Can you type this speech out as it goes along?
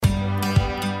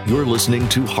You're listening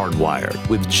to Hardwired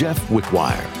with Jeff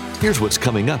Wickwire. Here's what's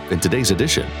coming up in today's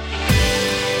edition.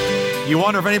 You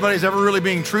wonder if anybody's ever really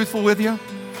being truthful with you?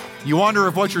 You wonder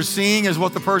if what you're seeing is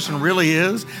what the person really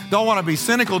is? Don't want to be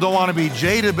cynical, don't want to be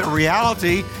jaded, but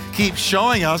reality keeps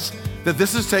showing us that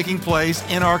this is taking place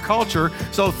in our culture.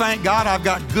 So thank God I've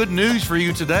got good news for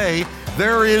you today.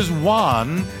 There is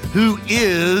one who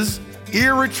is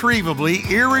irretrievably,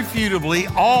 irrefutably,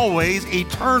 always,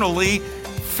 eternally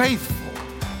faithful.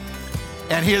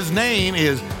 And his name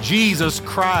is Jesus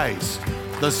Christ,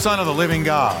 the Son of the living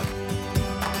God.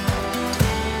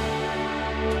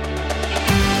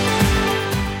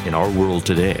 In our world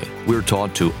today, we're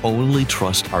taught to only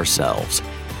trust ourselves.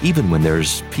 Even when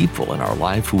there's people in our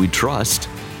life who we trust,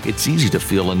 it's easy to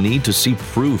feel a need to see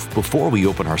proof before we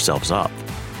open ourselves up.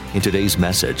 In today's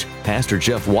message, Pastor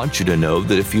Jeff wants you to know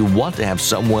that if you want to have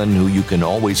someone who you can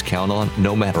always count on,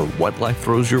 no matter what life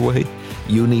throws your way,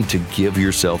 you need to give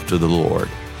yourself to the Lord.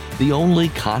 The only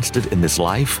constant in this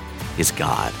life is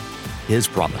God. His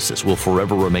promises will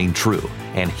forever remain true,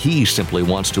 and He simply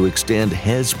wants to extend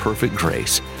His perfect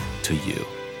grace to you.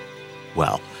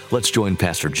 Well, let's join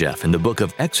Pastor Jeff in the book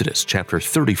of Exodus, chapter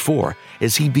 34,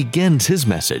 as he begins his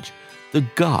message, The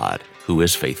God Who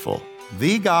is Faithful.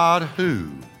 The God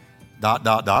who, ...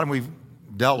 and we've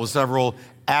dealt with several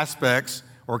aspects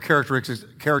or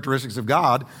characteristics of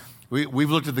God.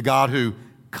 We've looked at the God who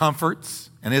comforts,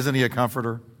 and isn't He a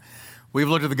comforter? We've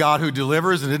looked at the God who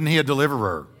delivers, and isn't He a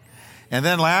deliverer? And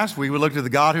then last week, we looked at the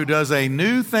God who does a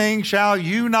new thing, shall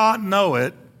you not know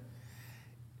it?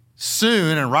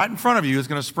 Soon, and right in front of you, is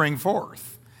going to spring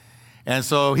forth. And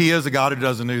so He is a God who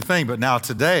does a new thing. But now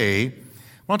today, I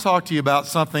want to talk to you about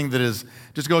something that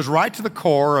just goes right to the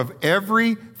core of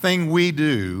everything we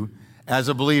do as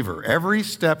a believer. Every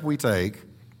step we take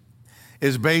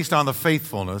is based on the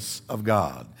faithfulness of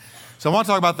God. So I want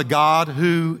to talk about the God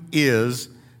who is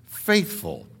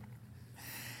faithful.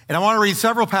 And I want to read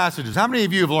several passages. How many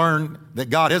of you have learned that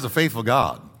God is a faithful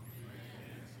God?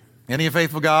 Any a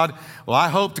faithful God? Well, I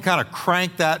hope to kind of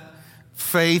crank that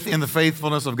faith in the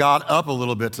faithfulness of God up a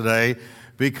little bit today,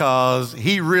 because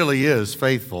He really is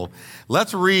faithful.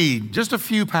 Let's read just a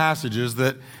few passages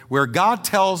where God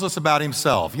tells us about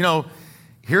Himself. You know,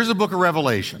 here's a book of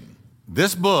Revelation.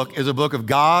 This book is a book of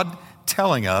God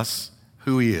telling us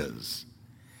who He is.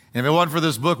 And if it wasn't for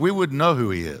this book, we wouldn't know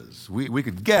who He is. We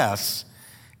could guess.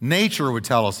 Nature would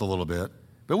tell us a little bit,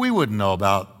 but we wouldn't know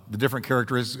about the different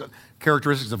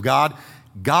characteristics of God.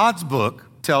 God's book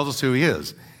tells us who He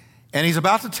is. And He's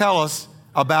about to tell us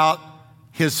about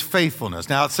His faithfulness.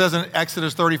 Now, it says in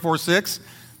Exodus 34:6,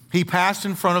 He passed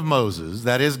in front of Moses,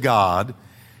 that is God,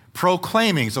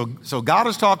 proclaiming. So God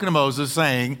is talking to Moses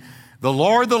saying, the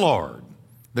Lord,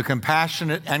 the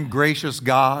compassionate and gracious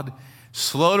God,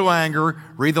 slow to anger,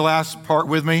 read the last part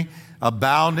with me,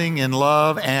 abounding in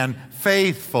love and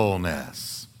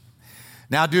faithfulness.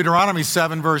 Now, Deuteronomy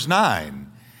 7 verse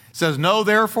 9 says, know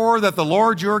therefore that the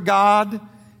Lord your God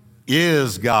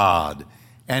is God.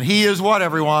 And He is what,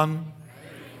 everyone?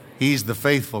 He's the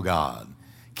faithful God,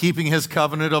 keeping His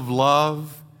covenant of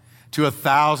love to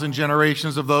 1,000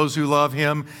 generations of those who love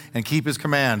Him and keep His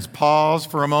commands. Pause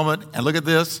for a moment and look at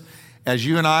this. As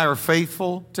you and I are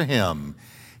faithful to Him,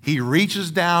 He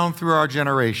reaches down through our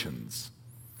generations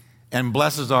and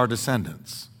blesses our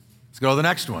descendants. Let's go to the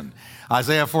next one.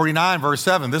 Isaiah 49 verse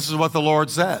 7. This is what the Lord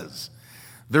says.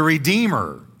 The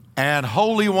Redeemer and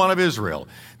Holy One of Israel,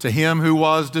 to Him who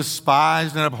was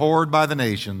despised and abhorred by the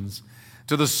nations,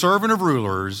 to the servant of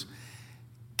rulers,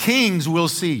 kings will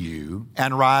see you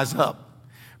and rise up.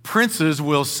 Princes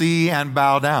will see and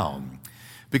bow down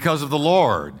because of the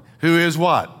Lord, who is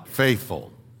what?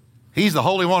 Faithful. He's the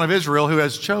Holy One of Israel who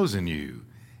has chosen you,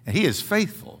 and He is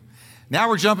faithful. Now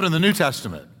we're jumping in the New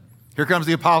Testament. Here comes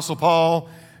the Apostle Paul,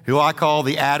 who I call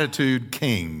the attitude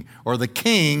king, or the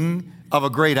king of a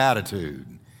great attitude.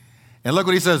 And look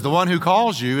what he says. The one who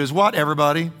calls you is what,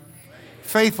 everybody?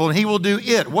 Faithful, and He will do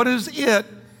it. What is it?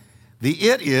 The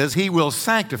it is He will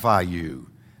sanctify you,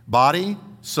 body,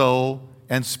 soul,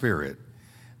 and spirit.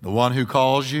 The one who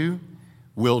calls you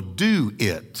will do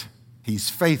it. He's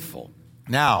faithful.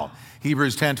 Now,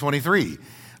 Hebrews 10:23.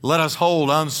 Let us hold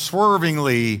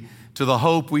unswervingly to the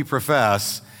hope we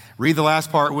profess. Read the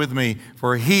last part with me.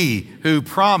 For He who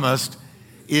promised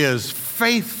is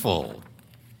faithful.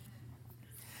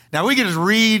 Now, we can just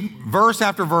read verse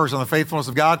after verse on the faithfulness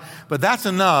of God, but that's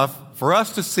enough for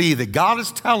us to see that God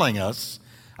is telling us,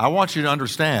 I want you to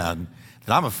understand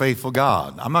that I'm a faithful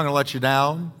God. I'm not going to let you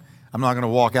down. I'm not going to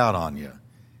walk out on you.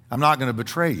 I'm not going to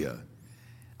betray you.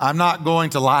 I'm not going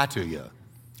to lie to you.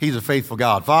 He's a faithful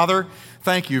God. Father,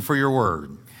 thank you for your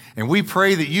word. And we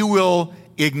pray that you will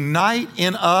ignite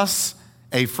in us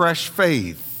a fresh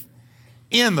faith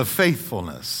in the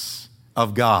faithfulness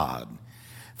of God.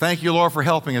 Thank you, Lord, for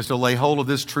helping us to lay hold of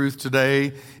this truth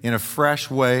today in a fresh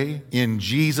way. In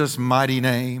Jesus' mighty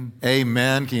name,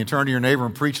 amen. Can you turn to your neighbor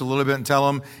and preach a little bit and tell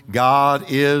them, God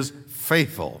is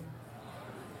faithful.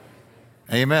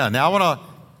 Amen. Now I want to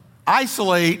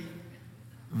isolate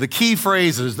the key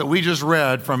phrases that we just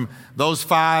read from those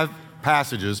 5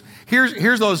 passages.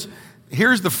 Here's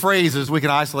the phrases we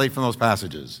can isolate from those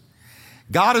passages.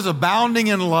 God is abounding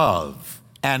in love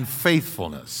and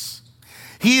faithfulness.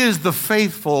 He is the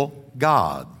faithful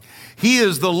God. He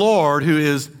is the Lord who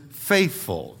is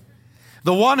faithful.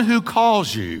 The one who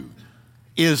calls you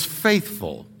is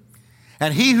faithful,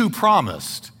 and he who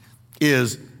promised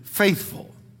is faithful.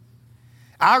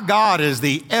 Our God is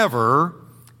the ever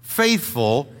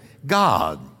faithful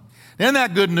God. Isn't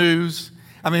that good news?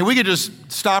 I mean, we could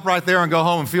just stop right there and go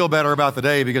home and feel better about the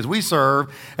day because we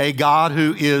serve a God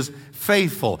who is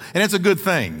faithful. And it's a good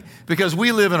thing because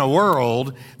we live in a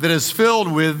world that is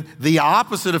filled with the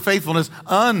opposite of faithfulness,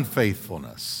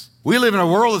 unfaithfulness. We live in a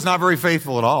world that's not very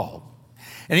faithful at all.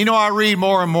 And you know, I read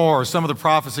more and more some of the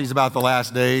prophecies about the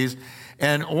last days,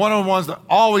 and one of the ones that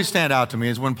always stand out to me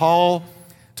is when Paul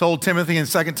told Timothy in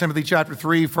 2 Timothy chapter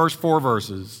 3, first 4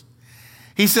 verses.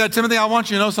 He said, Timothy, I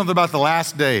want you to know something about the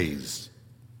last days.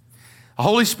 The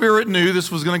Holy Spirit knew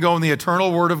this was going to go in the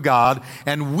eternal Word of God,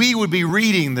 and we would be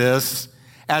reading this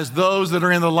as those that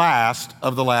are in the last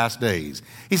of the last days.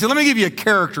 He said, let me give you a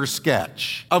character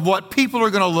sketch of what people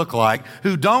are going to look like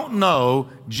who don't know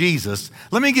Jesus.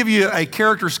 Let me give you a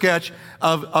character sketch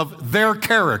of their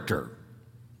character.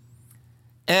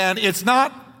 And it's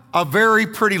not a very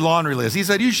pretty laundry list. He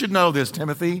said, you should know this,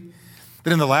 Timothy,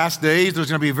 that in the last days there's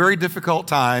going to be very difficult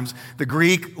times. The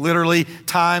Greek, literally,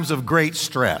 times of great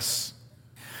stress.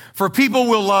 For people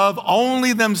will love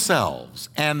only themselves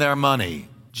and their money.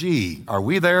 Gee, are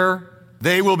we there?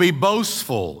 They will be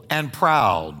boastful and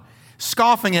proud,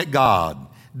 scoffing at God,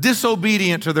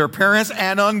 disobedient to their parents,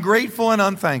 and ungrateful and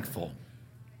unthankful.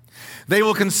 They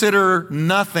will consider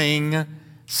nothing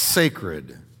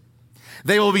sacred.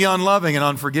 They will be unloving and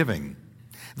unforgiving.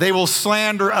 They will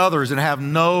slander others and have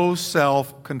no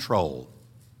self-control.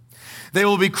 They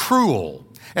will be cruel,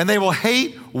 and they will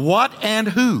hate what and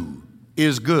who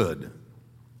is good.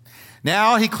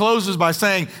 Now he closes by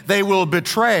saying they will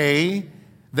betray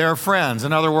their friends.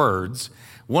 In other words,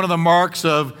 one of the marks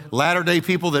of latter-day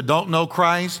people that don't know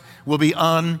Christ will be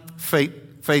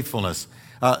unfaithfulness.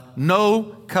 No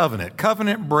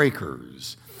covenant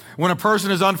breakers. When a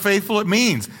person is unfaithful, it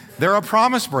means they're a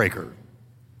promise breaker.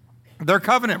 They're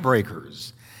covenant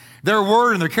breakers. Their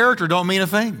word and their character don't mean a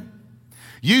thing.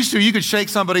 Used to, you could shake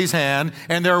somebody's hand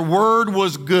and their word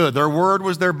was good. Their word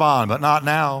was their bond, but not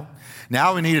now.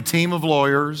 Now we need a team of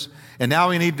lawyers, and now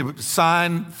we need to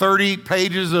sign 30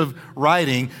 pages of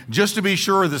writing just to be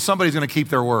sure that somebody's going to keep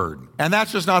their word. And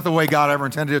that's just not the way God ever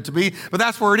intended it to be, but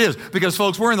that's where it is. Because,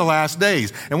 folks, we're in the last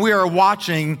days, and we are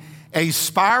watching a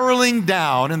spiraling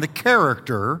down in the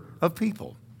character of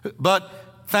people. But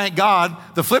thank God,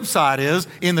 the flip side is,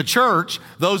 in the church,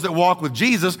 those that walk with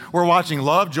Jesus, we're watching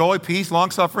love, joy, peace,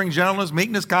 long-suffering, gentleness,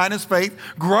 meekness, kindness, faith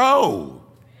grow.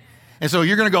 And so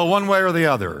you're going to go one way or the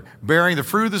other, bearing the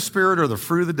fruit of the Spirit or the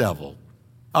fruit of the devil.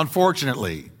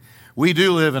 Unfortunately, we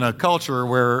do live in a culture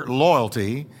where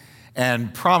loyalty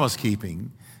and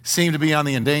promise-keeping seem to be on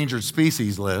the endangered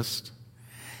species list.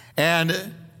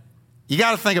 And you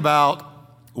got to think about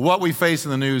what we face in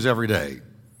the news every day.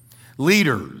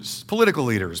 Leaders, political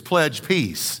leaders, pledge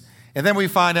peace. And then we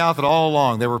find out that all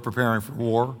along they were preparing for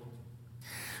war.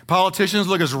 Politicians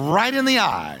look us right in the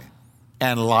eye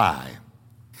and lie,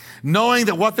 knowing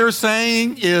that what they're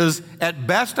saying is at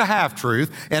best a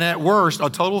half-truth and at worst a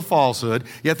total falsehood,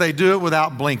 yet they do it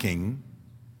without blinking.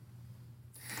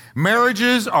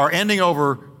 Marriages are ending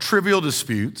over trivial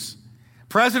disputes.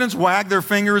 Presidents wag their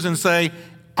fingers and say,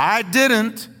 I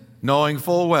didn't, knowing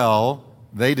full well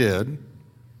they did.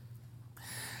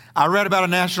 I read about a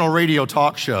national radio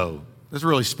talk show. This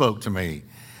really spoke to me.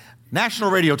 National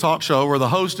radio talk show where the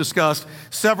host discussed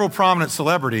several prominent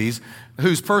celebrities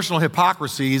whose personal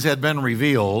hypocrisies had been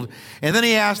revealed. And then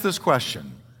he asked this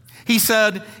question. He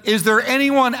said, is there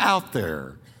anyone out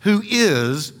there who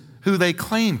is who they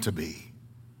claim to be?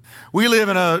 We live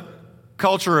in a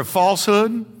culture of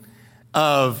falsehood,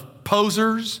 of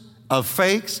posers, of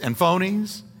fakes and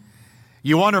phonies.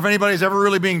 You wonder if anybody's ever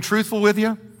really being truthful with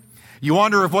you. You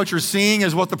wonder if what you're seeing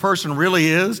is what the person really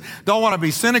is. Don't want to be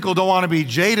cynical, don't want to be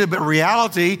jaded, but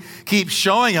reality keeps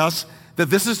showing us that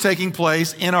this is taking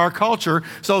place in our culture.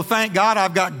 So thank God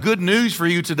I've got good news for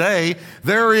you today.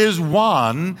 There is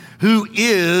one who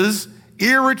is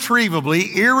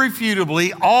irretrievably,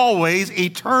 irrefutably, always,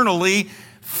 eternally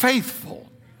faithful.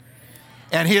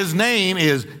 And his name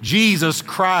is Jesus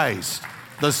Christ,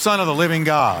 the Son of the living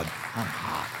God.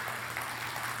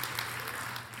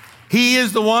 He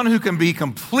is the one who can be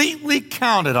completely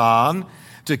counted on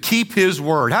to keep his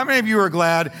word. How many of you are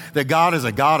glad that God is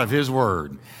a God of his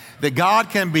word? That God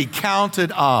can be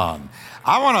counted on.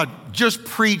 I want to just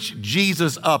preach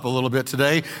Jesus up a little bit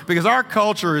today because our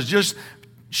culture is just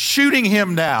shooting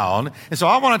him down. And so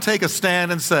I want to take a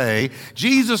stand and say,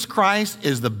 Jesus Christ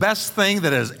is the best thing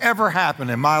that has ever happened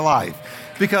in my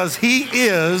life because he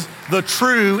is the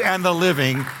true and the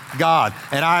living God.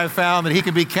 And I have found that he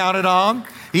can be counted on.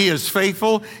 He is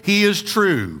faithful. He is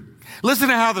true. Listen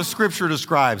to how the scripture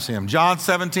describes him. John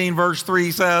 17 verse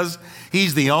 3 says,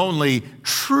 he's the only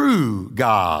true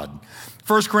God.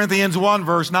 1 Corinthians 1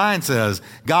 verse 9 says,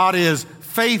 God is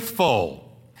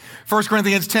faithful. 1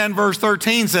 Corinthians 10 verse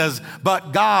 13 says,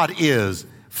 but God is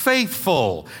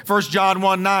faithful. 1 John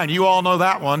 1 9, you all know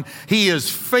that one. He is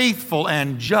faithful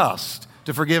and just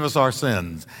to forgive us our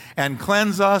sins and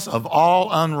cleanse us of all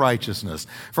unrighteousness.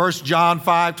 1 John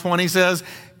 5 20 says,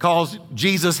 calls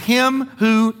Jesus him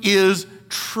who is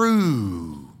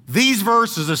true. These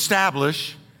verses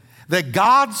establish that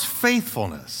God's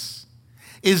faithfulness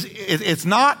it's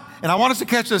not, and I want us to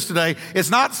catch this today, it's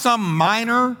not some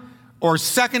minor or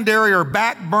secondary or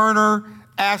back burner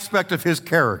aspect of his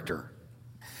character.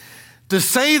 To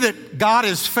say that God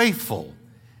is faithful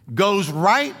goes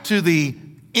right to the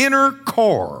inner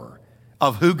core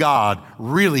of who God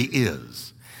really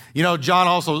is. You know, John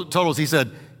also told us, he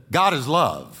said, God is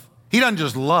love. He doesn't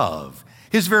just love.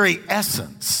 His very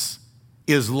essence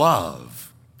is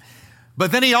love.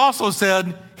 But then he also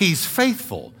said he's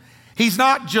faithful. He's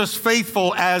not just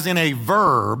faithful as in a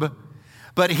verb,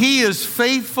 but he is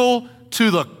faithful to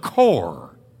the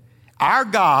core. Our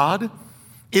God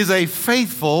is a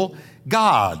faithful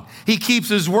God. He keeps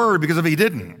his word because if he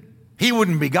didn't, he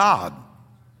wouldn't be God.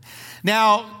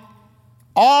 Now,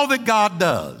 all that God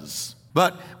does,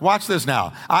 but watch this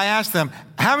now. I asked them,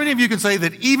 how many of you can say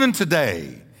that even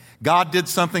today, God did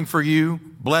something for you,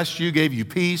 blessed you, gave you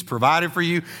peace, provided for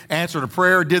you, answered a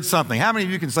prayer, did something? How many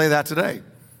of you can say that today?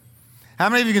 How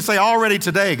many of you can say already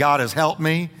today, God has helped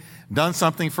me, done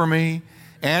something for me,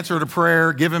 answered a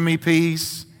prayer, given me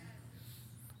peace?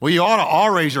 Well, you ought to all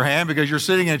raise your hand because you're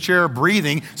sitting in a chair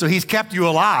breathing, so he's kept you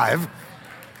alive.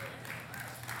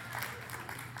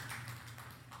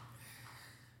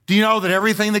 Do you know that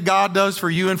everything that God does for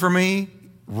you and for me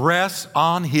rests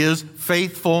on his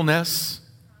faithfulness?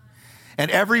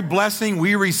 And every blessing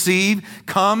we receive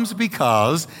comes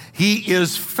because he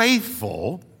is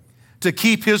faithful to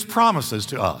keep his promises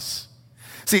to us.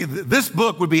 See, this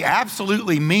book would be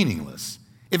absolutely meaningless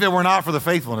if it were not for the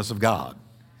faithfulness of God.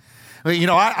 You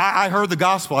know, I heard the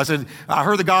gospel. I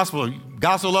heard the gospel.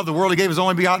 God so loved the world, he gave his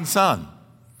only begotten son.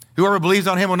 Whoever believes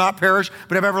on him will not perish,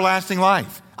 but have everlasting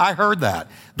life. I heard that.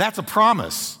 That's a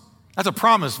promise. That's a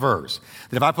promise verse.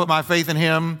 That if I put my faith in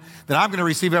him, then I'm going to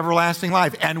receive everlasting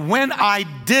life. And when I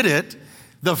did it,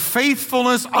 the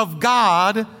faithfulness of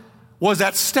God was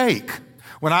at stake.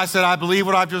 When I said, I believe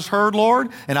what I've just heard, Lord,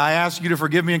 and I ask you to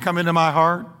forgive me and come into my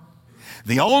heart,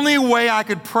 the only way I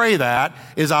could pray that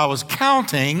is I was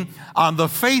counting on the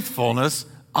faithfulness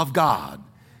of God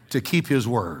to keep his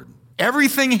word.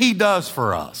 Everything he does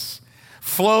for us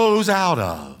flows out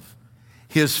of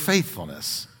his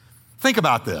faithfulness. Think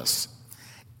about this.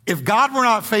 If God were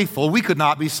not faithful, we could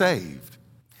not be saved.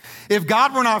 If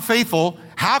God were not faithful,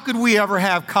 how could we ever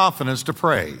have confidence to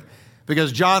pray?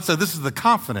 Because John said this is the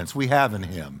confidence we have in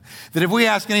him, that if we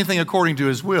ask anything according to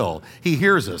his will, he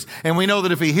hears us. And we know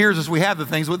that if he hears us, we have the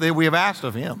things that we have asked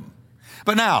of him.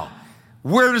 But now,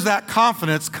 where does that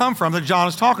confidence come from that John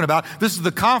is talking about? This is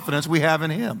the confidence we have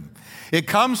in him. It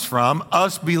comes from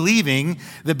us believing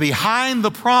that behind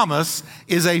the promise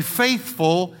is a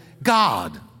faithful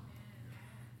God.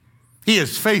 He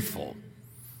is faithful.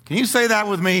 Can you say that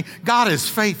with me? God is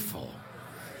faithful.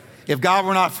 If God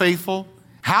were not faithful,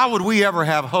 how would we ever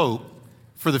have hope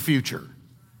for the future?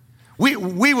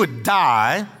 We would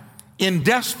die in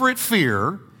desperate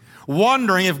fear,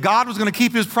 wondering if God was going to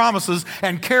keep his promises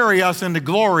and carry us into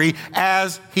glory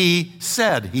as he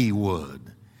said he would.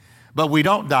 But we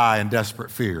don't die in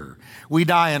desperate fear. We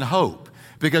die in hope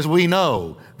because we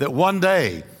know that one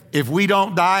day, if we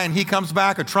don't die and he comes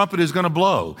back, a trumpet is going to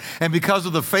blow. And because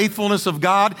of the faithfulness of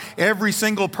God, every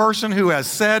single person who has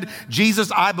said,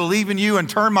 Jesus, I believe in you and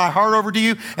turn my heart over to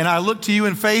you and I look to you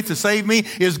in faith to save me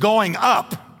is going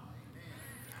up.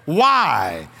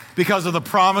 Why? Because of the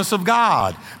promise of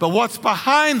God. But what's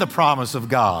behind the promise of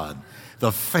God?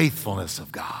 The faithfulness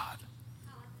of God.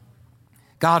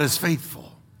 God is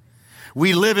faithful.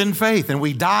 We live in faith and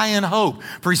we die in hope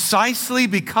precisely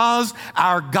because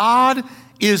our God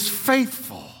is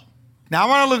faithful. Now,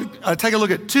 I want to take a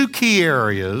look at two key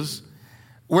areas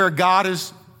where God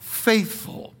is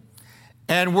faithful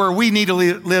and where we need to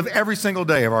live every single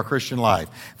day of our Christian life.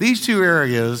 These two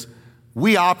areas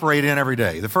we operate in every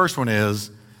day. The first one is,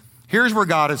 here's where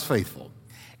God is faithful.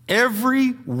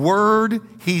 Every word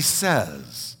he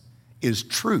says is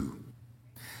true.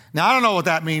 Now, I don't know what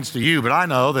that means to you, but I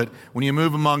know that when you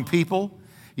move among people,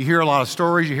 you hear a lot of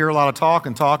stories, you hear a lot of talk,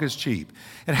 and talk is cheap.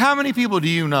 And how many people do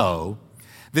you know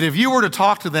that if you were to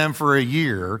talk to them for a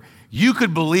year, you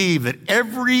could believe that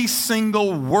every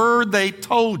single word they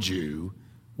told you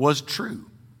was true?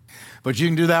 But you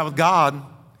can do that with God.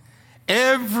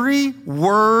 Every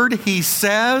word he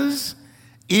says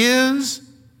is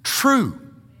true.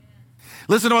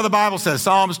 Listen to what the Bible says,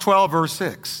 Psalms 12, verse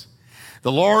 6.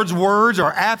 The Lord's words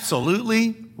are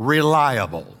absolutely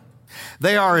reliable.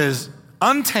 They are as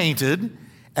untainted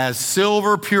as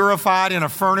silver purified in a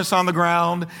furnace on the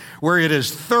ground where it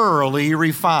is thoroughly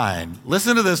refined.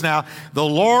 Listen to this now. The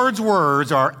Lord's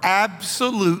words are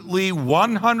absolutely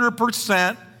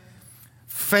 100%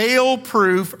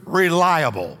 fail-proof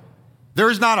reliable.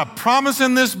 There's not a promise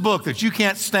in this book that you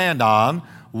can't stand on,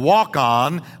 walk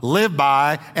on, live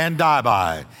by, and die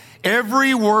by.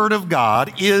 Every word of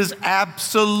God is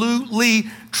absolutely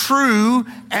true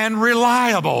and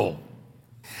reliable.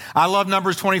 I love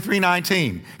Numbers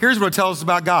 23:19. Here's what it tells us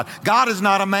about God. God is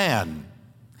not a man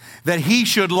that he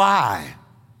should lie,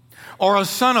 or a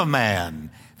son of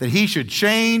man that he should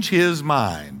change his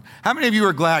mind. How many of you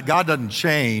are glad God doesn't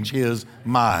change his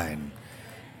mind?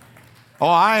 Oh,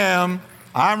 I am.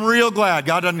 I'm real glad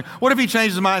God doesn't. What if he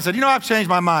changed his mind and said, you know, I've changed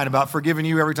my mind about forgiving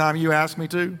you every time you ask me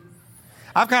to?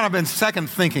 I've kind of been second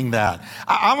thinking that.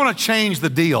 I want to change the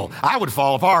deal. I would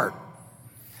fall apart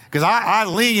because I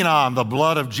lean on the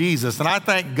blood of Jesus, and I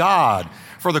thank God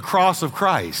for the cross of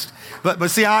Christ. But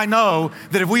see, I know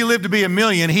that if we live to be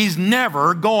 1,000,000, he's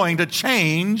never going to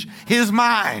change his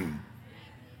mind.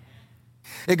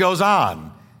 It goes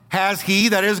on. Has he,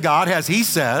 that is God, has he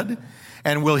said,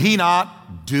 and will he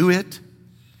not do it?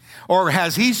 Or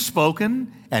has he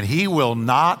spoken, and he will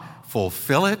not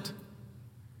fulfill it?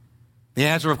 The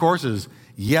answer, of course, is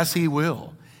yes, he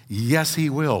will. Yes, he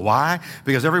will. Why?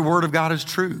 Because every word of God is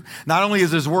true. Not only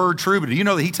is his word true, but do you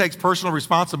know that he takes personal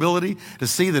responsibility to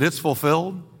see that it's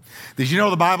fulfilled? Did you know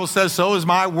the Bible says, so is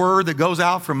my word that goes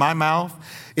out from my mouth?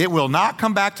 It will not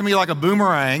come back to me like a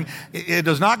boomerang. It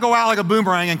does not go out like a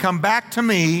boomerang and come back to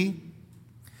me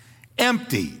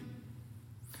empty.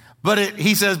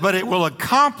 He says, but it will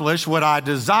accomplish what I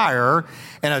desire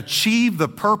and achieve the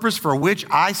purpose for which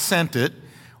I sent it.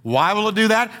 Why will it do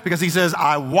that? Because he says,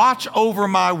 I watch over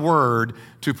my word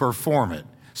to perform it.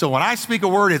 So when I speak a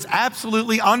word, it's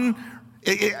absolutely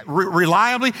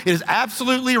reliably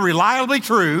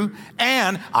true,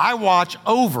 and I watch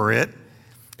over it.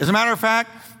 As a matter of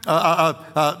fact,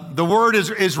 the word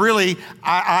is really,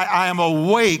 I am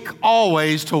awake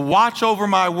always to watch over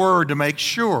my word to make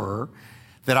sure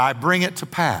that I bring it to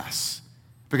pass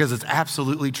because it's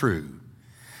absolutely true.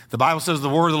 The Bible says the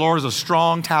word of the Lord is a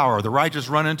strong tower. The righteous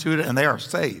run into it and they are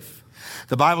safe.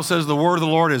 The Bible says the word of the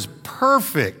Lord is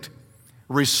perfect,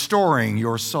 restoring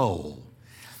your soul.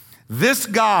 This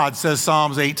God, says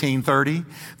Psalms 18:30,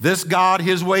 this God,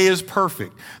 his way is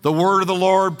perfect. The word of the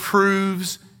Lord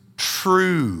proves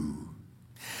true.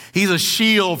 He's a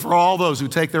shield for all those who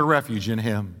take their refuge in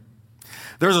him.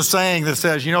 There's a saying that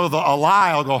says, you know, a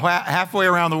lie will go halfway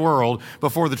around the world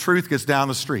before the truth gets down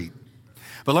the street.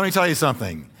 But let me tell you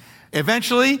something.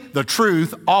 Eventually, the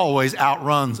truth always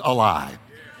outruns a lie.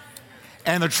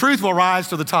 And the truth will rise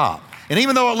to the top. And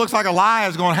even though it looks like a lie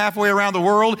is going halfway around the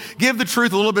world, give the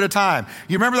truth a little bit of time.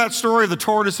 You remember that story of the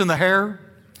tortoise and the hare?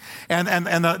 And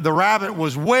the rabbit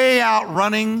was way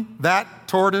outrunning that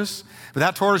tortoise, but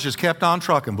that tortoise just kept on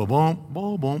trucking. Boom, boom,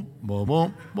 boom, boom, boom,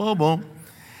 boom, boom, boom.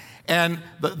 And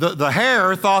the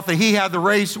hare thought that he had the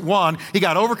race won. He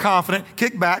got overconfident,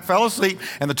 kicked back, fell asleep,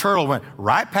 and the turtle went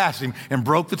right past him and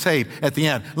broke the tape at the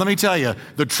end. Let me tell you,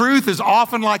 the truth is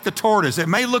often like the tortoise. It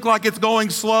may look like it's going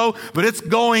slow, but it's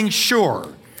going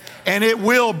sure. And it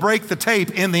will break the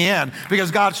tape in the end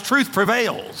because God's truth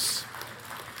prevails.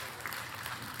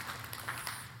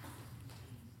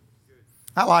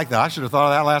 I like that. I should have thought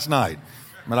of that last night,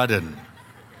 but I didn't.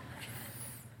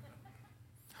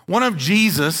 One of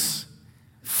Jesus'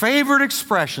 favorite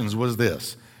expressions was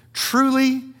this: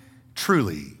 truly,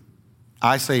 truly,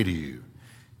 I say to you.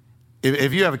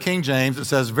 If you have a King James, it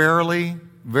says, verily,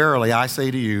 verily, I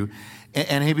say to you.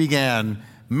 And he began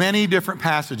many different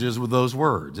passages with those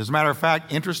words. As a matter of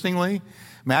fact, interestingly,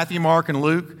 Matthew, Mark, and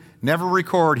Luke never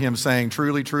record him saying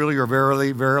truly, truly, or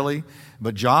verily, verily,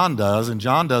 but John does, and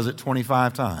John does it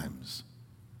 25 times.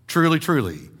 Truly,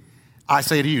 truly, I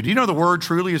say to you. Do you know the word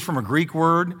truly is from a Greek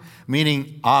word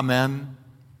meaning amen?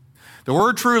 The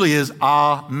word truly is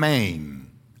amen.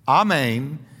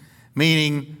 Amen,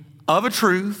 meaning of a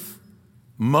truth,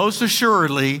 most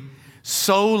assuredly,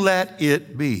 so let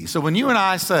it be. So when you and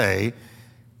I say,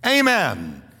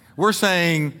 amen, we're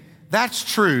saying, that's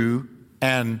true,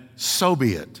 and so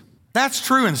be it. That's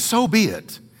true, and so be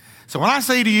it. So when I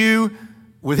say to you,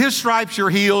 with his stripes you're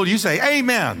healed, you say,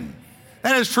 amen.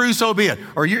 That is true, so be it.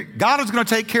 Or God is going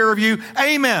to take care of you,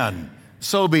 amen,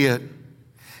 so be it.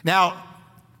 Now,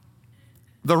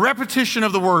 the repetition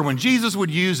of the word, when Jesus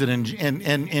would use it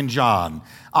in John,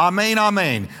 amen,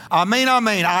 amen, amen,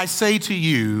 amen, I say to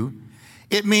you,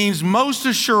 it means most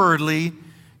assuredly,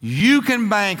 you can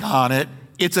bank on it.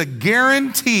 It's a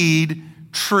guaranteed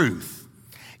truth.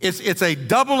 It's a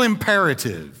double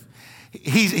imperative.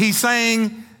 He's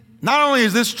saying, not only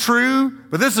is this true,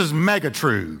 but this is mega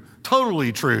true,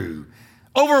 totally true,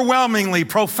 overwhelmingly,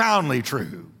 profoundly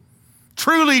true.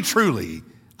 Truly, truly,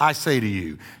 I say to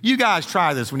you. You guys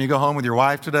try this when you go home with your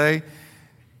wife today.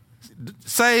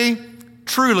 Say,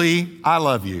 truly, I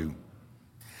love you.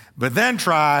 But then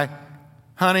try,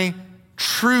 honey,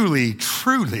 truly,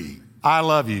 truly, I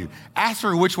love you. Ask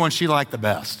her which one she liked the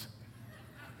best.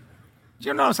 Did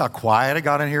you notice how quiet it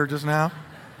got in here just now?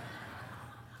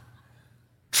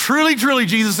 Truly, truly,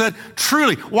 Jesus said,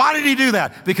 truly. Why did he do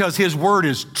that? Because his word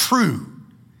is true.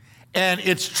 And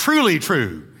it's truly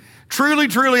true. Truly,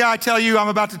 truly, I tell you, I'm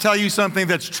about to tell you something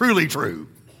that's truly true.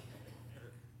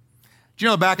 Do you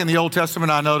know, back in the Old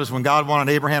Testament, I noticed when God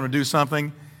wanted Abraham to do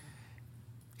something,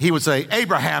 he would say,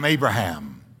 Abraham,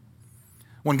 Abraham.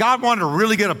 When God wanted to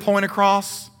really get a point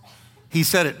across, he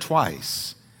said it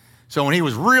twice. So when he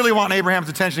was really wanting Abraham's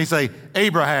attention, he'd say,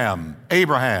 Abraham,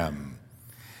 Abraham.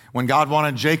 When God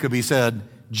wanted Jacob, he said,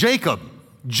 Jacob,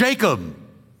 Jacob.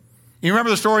 You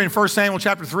remember the story in 1 Samuel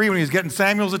chapter 3 when he was getting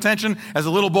Samuel's attention as a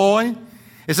little boy?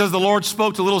 It says the Lord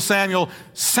spoke to little Samuel,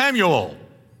 Samuel,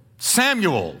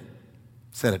 Samuel.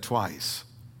 Said it twice.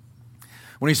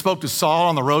 When he spoke to Saul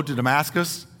on the road to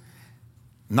Damascus,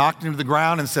 knocked him to the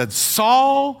ground and said,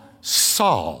 Saul,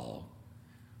 Saul,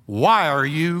 why are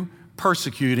you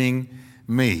persecuting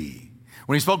me?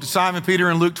 When he spoke to Simon Peter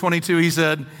in Luke 22, he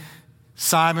said,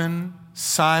 Simon,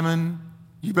 Simon,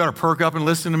 you better perk up and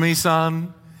listen to me,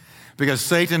 son. Because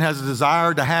Satan has a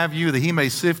desire to have you, that he may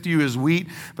sift you as wheat.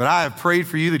 But I have prayed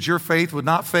for you that your faith would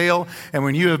not fail. And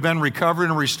when you have been recovered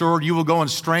and restored, you will go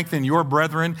and strengthen your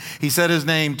brethren. He said his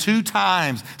name 2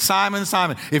 times, Simon,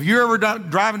 Simon. If you're ever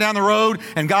driving down the road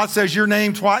and God says your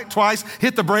name twice,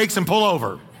 hit the brakes and pull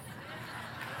over.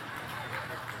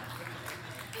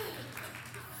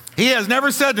 He has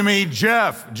never said to me,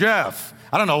 Jeff, Jeff.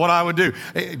 I don't know what I would do.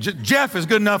 Jeff is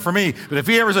good enough for me. But if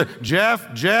he ever said,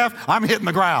 Jeff, Jeff, I'm hitting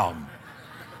the ground.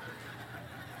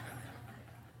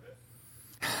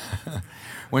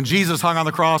 When Jesus hung on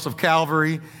the cross of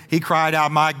Calvary, he cried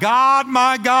out, my God,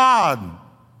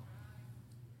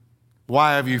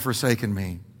 why have you forsaken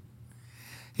me?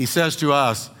 He says to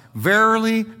us,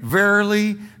 verily,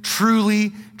 verily,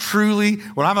 truly, truly.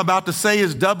 What I'm about to say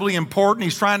is doubly important.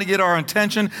 He's trying to get our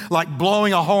attention like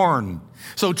blowing a horn.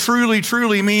 So truly,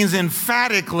 truly means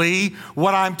emphatically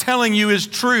what I'm telling you is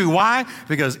true. Why?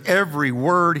 Because every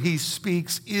word he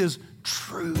speaks is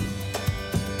true.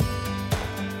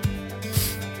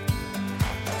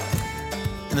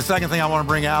 And the second thing I want to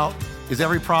bring out is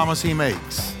every promise he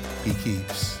makes, he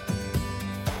keeps.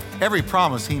 Every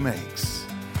promise he makes,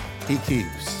 he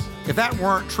keeps. If that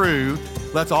weren't true,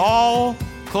 let's all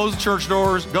close the church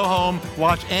doors, go home,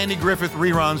 watch Andy Griffith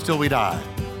reruns till we die.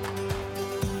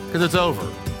 Because it's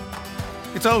over.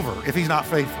 It's over if he's not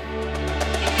faithful.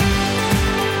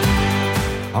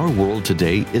 Our world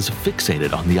today is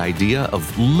fixated on the idea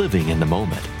of living in the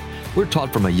moment. We're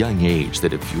taught from a young age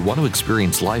that if you want to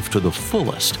experience life to the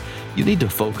fullest, you need to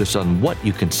focus on what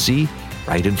you can see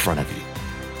right in front of you.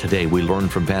 Today, we learn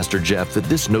from Pastor Jeff that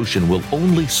this notion will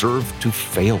only serve to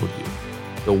fail you.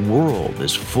 The world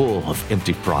is full of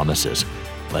empty promises,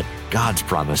 but God's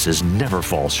promises never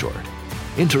fall short.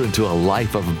 Enter into a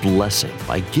life of blessing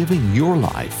by giving your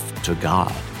life to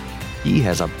God. He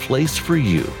has a place for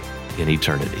you in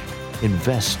eternity.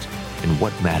 Invest in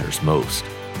what matters most.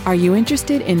 Are you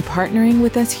interested in partnering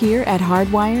with us here at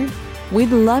Hardwired? We'd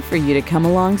love for you to come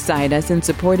alongside us in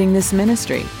supporting this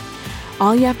ministry.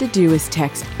 All you have to do is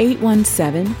text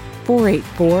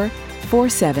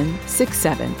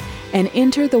 817-484-4767 and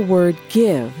enter the word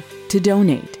GIVE to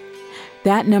donate.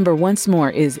 That number once more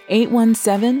is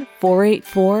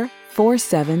 817-484-4767.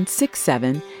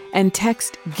 4767 and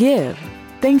text GIVE.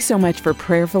 Thanks so much for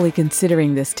prayerfully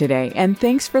considering this today, and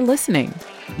thanks for listening.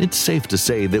 It's safe to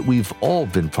say that we've all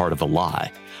been part of a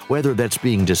lie, whether that's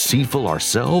being deceitful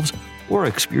ourselves or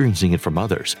experiencing it from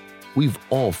others. We've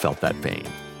all felt that pain.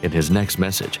 In his next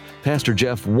message, Pastor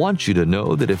Jeff wants you to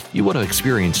know that if you want to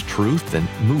experience truth and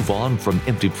move on from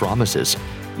empty promises,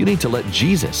 you need to let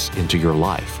Jesus into your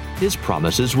life. His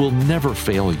promises will never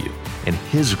fail you, and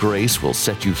His grace will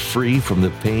set you free from the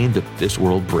pain that this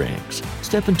world brings.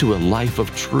 Step into a life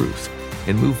of truth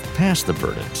and move past the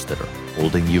burdens that are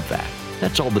holding you back.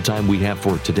 That's all the time we have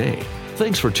for today.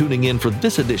 Thanks for tuning in for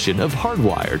this edition of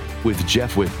Hardwired with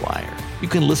Jeff Wickwire. You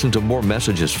can listen to more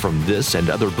messages from this and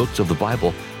other books of the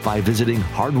Bible by visiting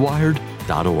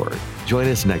hardwired.org. Join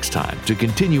us next time to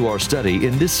continue our study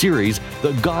in this series,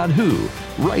 The God Who,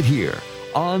 right here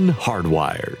on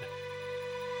Hardwired.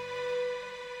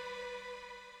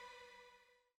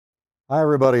 Hi,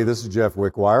 everybody. This is Jeff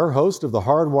Wickwire, host of the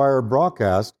Hardwired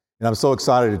broadcast, and I'm so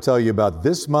excited to tell you about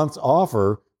this month's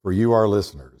offer for you, our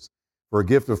listeners. For a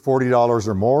gift of $40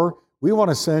 or more, we want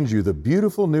to send you the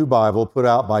beautiful new Bible put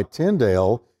out by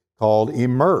Tyndale called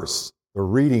Immerse, the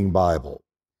Reading Bible.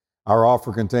 Our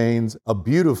offer contains a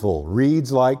beautiful,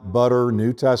 reads like butter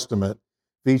New Testament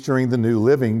featuring the New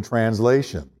Living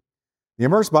Translation. The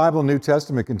Immerse Bible New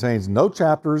Testament contains no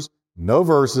chapters, no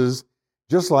verses,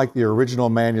 just like the original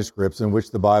manuscripts in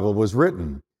which the Bible was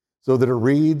written, so that it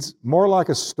reads more like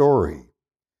a story.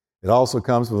 It also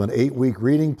comes with an 8-week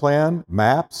reading plan,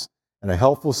 maps, and a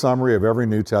helpful summary of every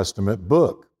New Testament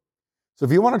book. So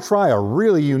if you want to try a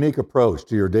really unique approach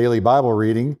to your daily Bible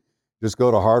reading, just go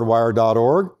to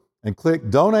hardwire.org and click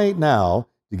Donate Now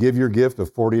to give your gift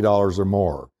of $40 or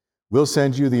more. We'll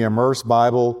send you the Immerse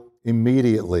Bible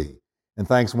immediately. And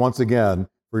thanks once again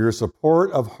for your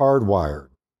support of Hardwired.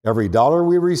 Every dollar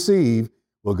we receive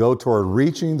will go toward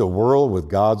reaching the world with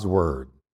God's Word.